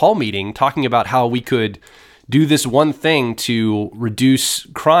town hall meeting talking about how we could do this one thing to reduce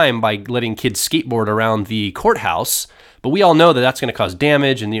crime by letting kids skateboard around the courthouse. But we all know that that's going to cause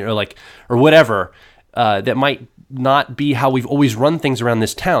damage and, or whatever, that might not be how we've always run things around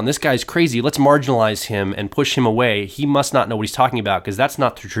this town. This guy's crazy. Let's marginalize him and push him away. He must not know what he's talking about because that's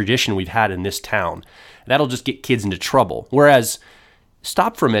not the tradition we've had in this town. That'll just get kids into trouble. Whereas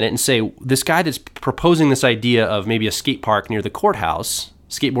stop for a minute and say, this guy that's proposing this idea of maybe a skate park near the courthouse,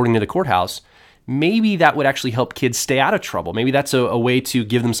 skateboarding near the courthouse, maybe that would actually help kids stay out of trouble. Maybe that's a way to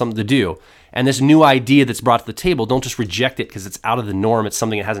give them something to do. And this new idea that's brought to the table, don't just reject it because it's out of the norm. It's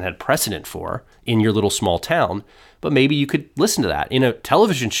something it hasn't had precedent for in your little small town. But maybe you could listen to that. In a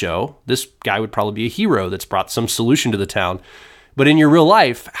television show, this guy would probably be a hero that's brought some solution to the town. But in your real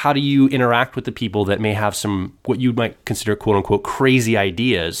life, how do you interact with the people that may have some, what you might consider quote unquote crazy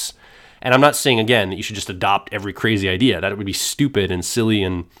ideas? And I'm not saying, again, that you should just adopt every crazy idea. That would be stupid and silly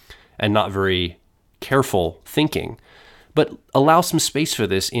and not very careful thinking. But allow some space for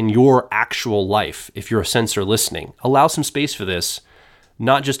this in your actual life. If you're a sensor listening, allow some space for this,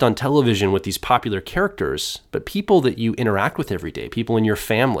 not just on television with these popular characters, but people that you interact with every day, people in your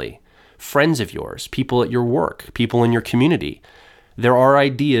family, friends of yours, people at your work, people in your community. There are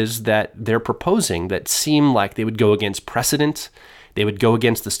ideas that they're proposing that seem like they would go against precedent. They would go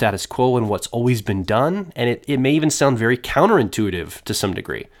against the status quo and what's always been done. And it may even sound very counterintuitive to some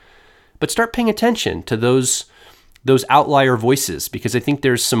degree. But start paying attention to those outlier voices, because I think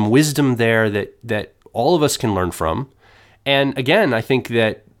there's some wisdom there that all of us can learn from. And again, I think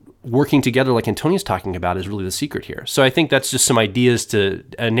that working together, like Antonia's talking about, is really the secret here. So I think that's just some ideas to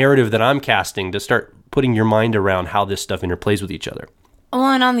a narrative that I'm casting to start putting your mind around how this stuff interplays with each other. Well,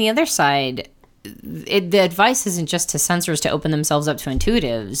 and on the other side, the advice isn't just to sensors to open themselves up to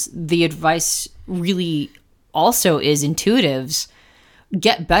intuitives. The advice really also is intuitives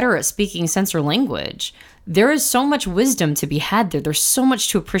get better at speaking sensor language. There is so much wisdom to be had there. There's so much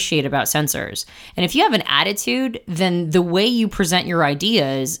to appreciate about sensors. And if you have an attitude, then the way you present your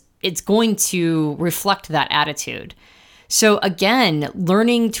ideas, it's going to reflect that attitude. So again,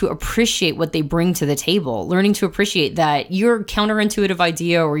 learning to appreciate what they bring to the table, learning to appreciate that your counterintuitive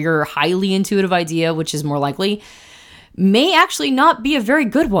idea or your highly intuitive idea, which is more likely, may actually not be a very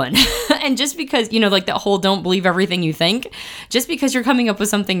good one. And just because, like that whole don't believe everything you think, just because you're coming up with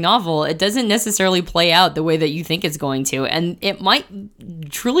something novel, it doesn't necessarily play out the way that you think it's going to. And it might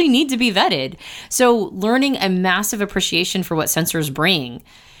truly need to be vetted. So learning a massive appreciation for what sensors bring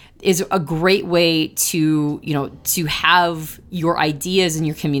is a great way to have your ideas and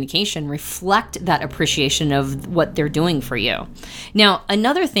your communication reflect that appreciation of what they're doing for you. Now,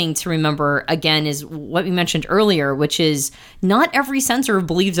 another thing to remember, again, is what we mentioned earlier, which is not every sensor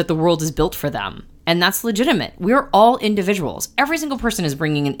believes that the world is built for them. And that's legitimate. We're all individuals. Every single person is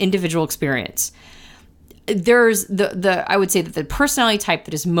bringing an individual experience. There's I would say that the personality type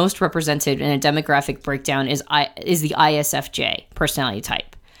that is most represented in a demographic breakdown is the ISFJ personality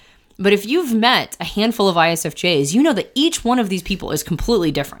type. But if you've met a handful of ISFJs, you know that each one of these people is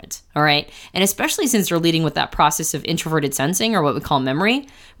completely different, all right? And especially since they're leading with that process of introverted sensing, or what we call memory,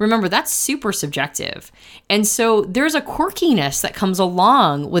 remember, that's super subjective. And so there's a quirkiness that comes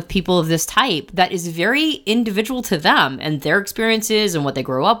along with people of this type that is very individual to them and their experiences and what they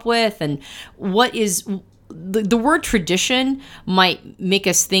grow up with and what is... The word tradition might make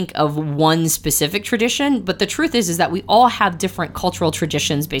us think of one specific tradition, but the truth is that we all have different cultural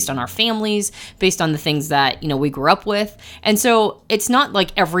traditions based on our families, based on the things that, we grew up with. And so it's not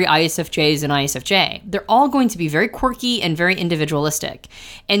like every ISFJ is an ISFJ. They're all going to be very quirky and very individualistic.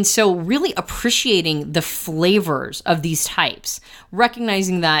 And so really appreciating the flavors of these types,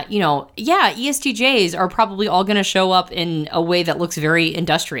 recognizing that, ESTJs are probably all going to show up in a way that looks very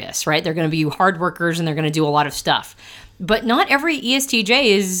industrious, right? They're going to be hard workers and they're going to do a lot of stuff. But not every ESTJ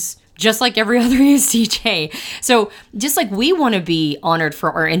is just like every other ESTJ. So just like we want to be honored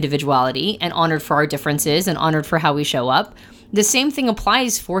for our individuality and honored for our differences and honored for how we show up, the same thing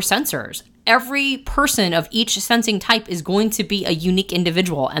applies for sensors. Every person of each sensing type is going to be a unique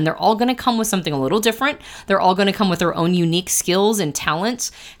individual, and they're all going to come with something a little different. They're all going to come with their own unique skills and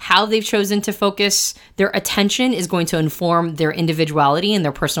talents. How they've chosen to focus their attention is going to inform their individuality and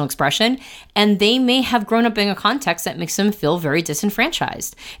their personal expression. And they may have grown up in a context that makes them feel very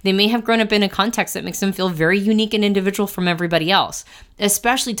disenfranchised. They may have grown up in a context that makes them feel very unique and individual from everybody else,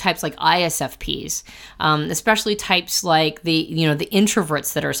 especially types like ISFPs, especially types like the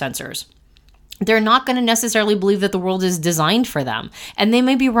introverts that are sensors. They're not going to necessarily believe that the world is designed for them. And they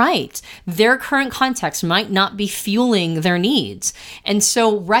may be right. Their current context might not be fueling their needs. And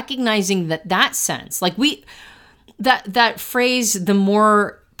so recognizing that sense, like that phrase, the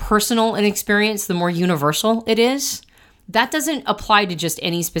more personal an experience, the more universal it is. that doesn't apply to just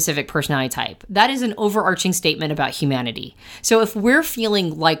any specific personality type. That is an overarching statement about humanity. So if we're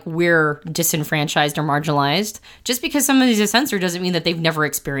feeling like we're disenfranchised or marginalized, just because somebody's a sensor doesn't mean that they've never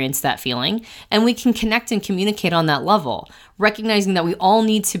experienced that feeling. And we can connect and communicate on that level, recognizing that we all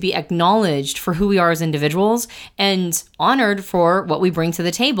need to be acknowledged for who we are as individuals and honored for what we bring to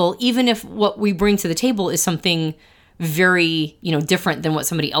the table, even if what we bring to the table is something very, different than what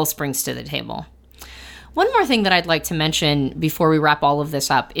somebody else brings to the table. One more thing that I'd like to mention before we wrap all of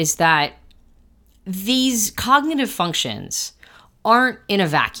this up is that these cognitive functions aren't in a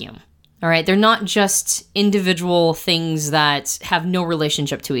vacuum, all right? They're not just individual things that have no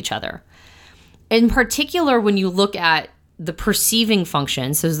relationship to each other. In particular, when you look at the perceiving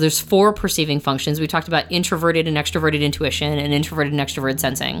functions, so there's 4 perceiving functions. We talked about introverted and extroverted intuition and introverted and extroverted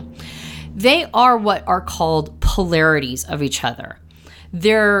sensing. They are what are called polarities of each other.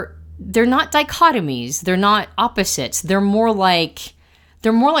 They're not dichotomies. They're not opposites. They're more like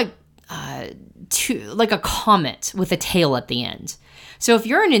a comet with a tail at the end. So if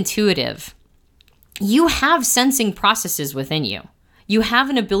you're an intuitive, you have sensing processes within you. You have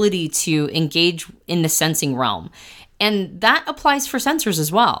an ability to engage in the sensing realm. And that applies for sensors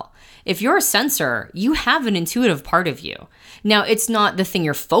as well. If you're a sensor, you have an intuitive part of you. Now, it's not the thing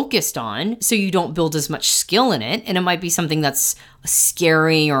you're focused on, so you don't build as much skill in it, and it might be something that's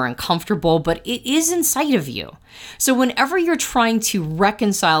scary or uncomfortable, but it is inside of you. So whenever you're trying to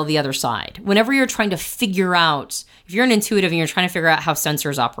reconcile the other side, whenever you're trying to figure out, if you're an intuitive and you're trying to figure out how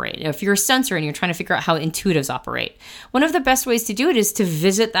sensors operate, if you're a sensor and you're trying to figure out how intuitives operate, one of the best ways to do it is to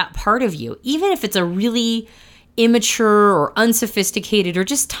visit that part of you, even if it's a really immature or unsophisticated or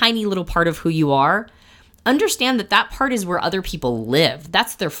just tiny little part of who you are. Understand that that part is where other people live.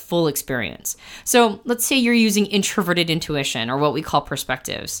 That's their full experience. So let's say you're using introverted intuition or what we call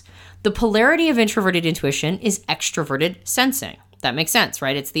perspectives. The polarity of introverted intuition is extroverted sensing. That makes sense,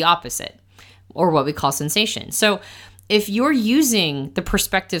 right? It's the opposite, or what we call sensation. So if you're using the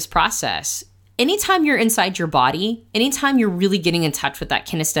perspectives process, anytime you're inside your body, anytime you're really getting in touch with that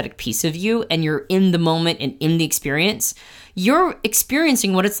kinesthetic piece of you and you're in the moment and in the experience, you're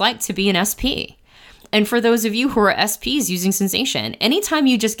experiencing what it's like to be an SP. And for those of you who are SPs using sensation, anytime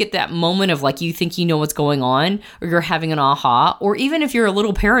you just get that moment of like you think you know what's going on, or you're having an aha, or even if you're a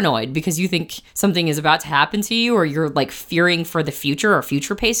little paranoid because you think something is about to happen to you, or you're like fearing for the future or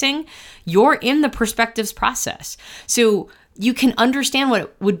future pacing, you're in the perspectives process. So you can understand what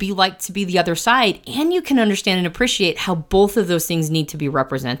it would be like to be the other side, and you can understand and appreciate how both of those things need to be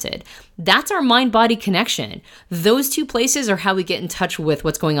represented. That's our mind-body connection. Those two places are how we get in touch with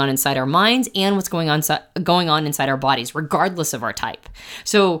what's going on inside our minds and what's going on inside our bodies, regardless of our type.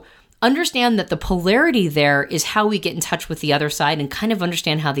 So understand that the polarity there is how we get in touch with the other side and kind of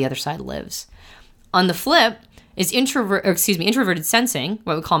understand how the other side lives. On the flip, is introverted sensing,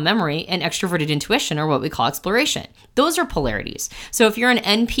 what we call memory, and extroverted intuition, or what we call exploration. Those are polarities. So if you're an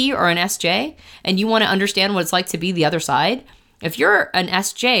NP or an SJ and you want to understand what it's like to be the other side, if you're an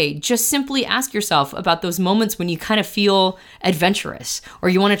SJ, just simply ask yourself about those moments when you kind of feel adventurous, or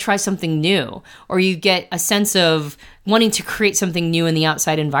you want to try something new, or you get a sense of wanting to create something new in the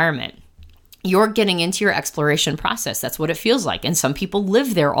outside environment. You're getting into your exploration process. That's what it feels like. And some people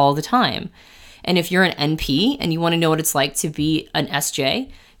live there all the time. And if you're an NP and you want to know what it's like to be an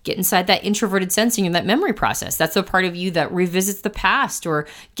SJ, get inside that introverted sensing and that memory process. That's the part of you that revisits the past or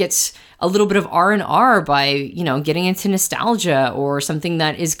gets a little bit of R&R by, getting into nostalgia or something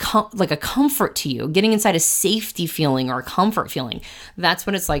that is like a comfort to you, getting inside a safety feeling or a comfort feeling. That's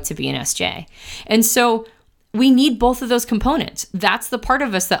what it's like to be an SJ. And so we need both of those components. That's the part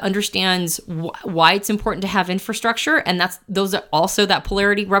of us that understands why it's important to have infrastructure, and that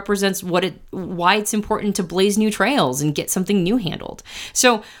polarity represents why it's important to blaze new trails and get something new handled.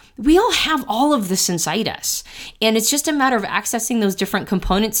 So we all have all of this inside us, and it's just a matter of accessing those different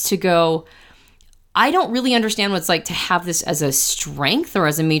components to go, I don't really understand what it's like to have this as a strength or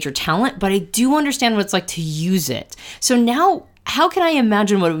as a major talent, but I do understand what it's like to use it. So now, how can I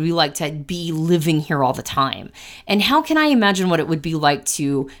imagine what it would be like to be living here all the time? And how can I imagine what it would be like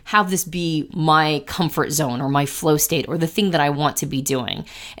to have this be my comfort zone or my flow state or the thing that I want to be doing?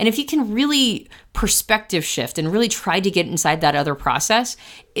 And if you can really perspective shift and really try to get inside that other process,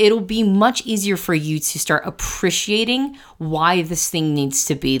 it'll be much easier for you to start appreciating why this thing needs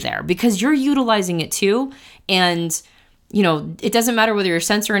to be there, because you're utilizing it too. And it doesn't matter whether you're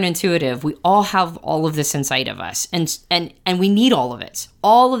sensor and intuitive. We all have all of this inside of us, and we need all of it.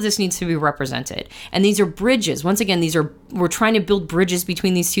 All of this needs to be represented. And these are bridges. Once again, we're trying to build bridges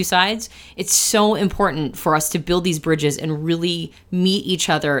between these two sides. It's so important for us to build these bridges and really meet each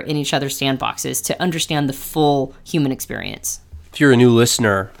other in each other's sandboxes to understand the full human experience. If you're a new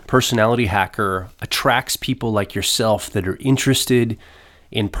listener, Personality Hacker attracts people like yourself that are interested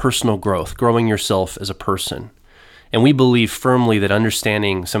in personal growth, growing yourself as a person. And we believe firmly that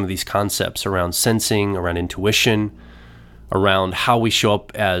understanding some of these concepts around sensing, around intuition, around how we show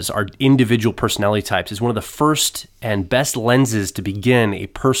up as our individual personality types is one of the first and best lenses to begin a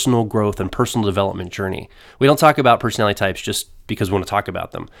personal growth and personal development journey. We don't talk about personality types just because we want to talk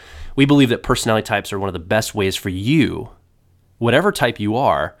about them. We believe that personality types are one of the best ways for you, whatever type you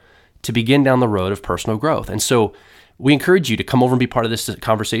are, to begin down the road of personal growth. And so we encourage you to come over and be part of this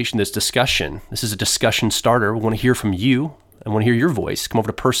conversation, this discussion. This is a discussion starter. We want to hear from you. I want to hear your voice. Come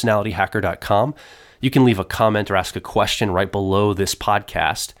over to personalityhacker.com. You can leave a comment or ask a question right below this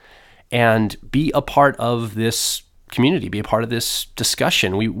podcast and be a part of this community, be a part of this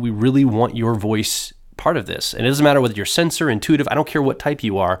discussion. We really want your voice part of this. And it doesn't matter whether you're sensor, intuitive, I don't care what type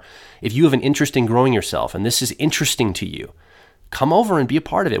you are. If you have an interest in growing yourself and this is interesting to you, come over and be a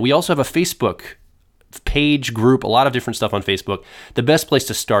part of it. We also have a Facebook page, group, a lot of different stuff on Facebook. The best place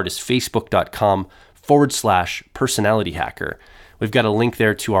to start is facebook.com/personality hacker. We've got a link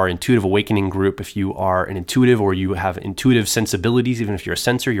there to our Intuitive Awakening group. If you are an intuitive or you have intuitive sensibilities, even if you're a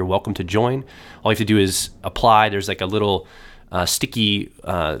sensor, you're welcome to join. All you have to do is apply. There's like a little sticky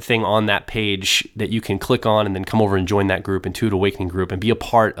thing on that page that you can click on and then come over and join that group, Intuitive Awakening group, and be a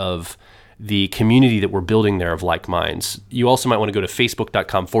part of the community that we're building there of like minds. You also might want to go to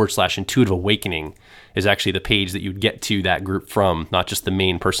facebook.com/intuitive awakening is actually the page that you'd get to that group from, not just the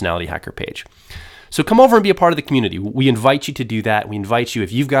main Personality Hacker page. So come over and be a part of the community. We invite you to do that. We invite you,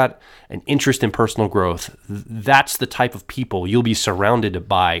 if you've got an interest in personal growth, that's the type of people you'll be surrounded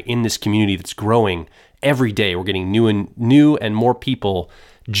by in this community that's growing every day. We're getting new and more people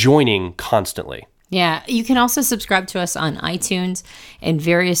joining constantly. Yeah, you can also subscribe to us on iTunes and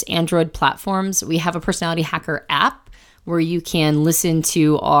various Android platforms. We have a Personality Hacker app where you can listen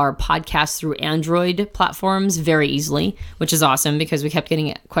to our podcast through Android platforms very easily, which is awesome because we kept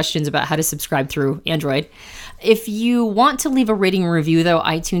getting questions about how to subscribe through Android. If you want to leave a rating and review, though,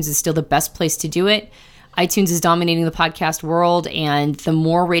 iTunes is still the best place to do it. iTunes is dominating the podcast world, and the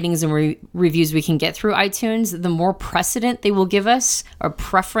more ratings and reviews we can get through iTunes, the more precedent they will give us, or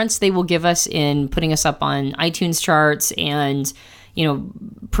preference they will give us in putting us up on iTunes charts and,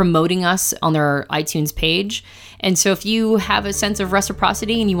 promoting us on their iTunes page. And so if you have a sense of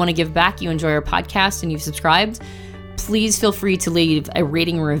reciprocity and you want to give back, you enjoy our podcast and you've subscribed, please feel free to leave a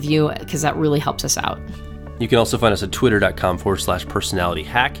rating and review because that really helps us out. You can also find us at twitter.com/personality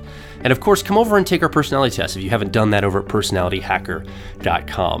hack. And of course, come over and take our personality test if you haven't done that over at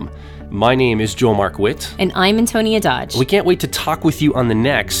personalityhacker.com. My name is Joel Mark Witt. And I'm Antonia Dodge. We can't wait to talk with you on the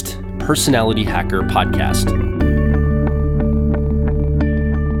next Personality Hacker podcast.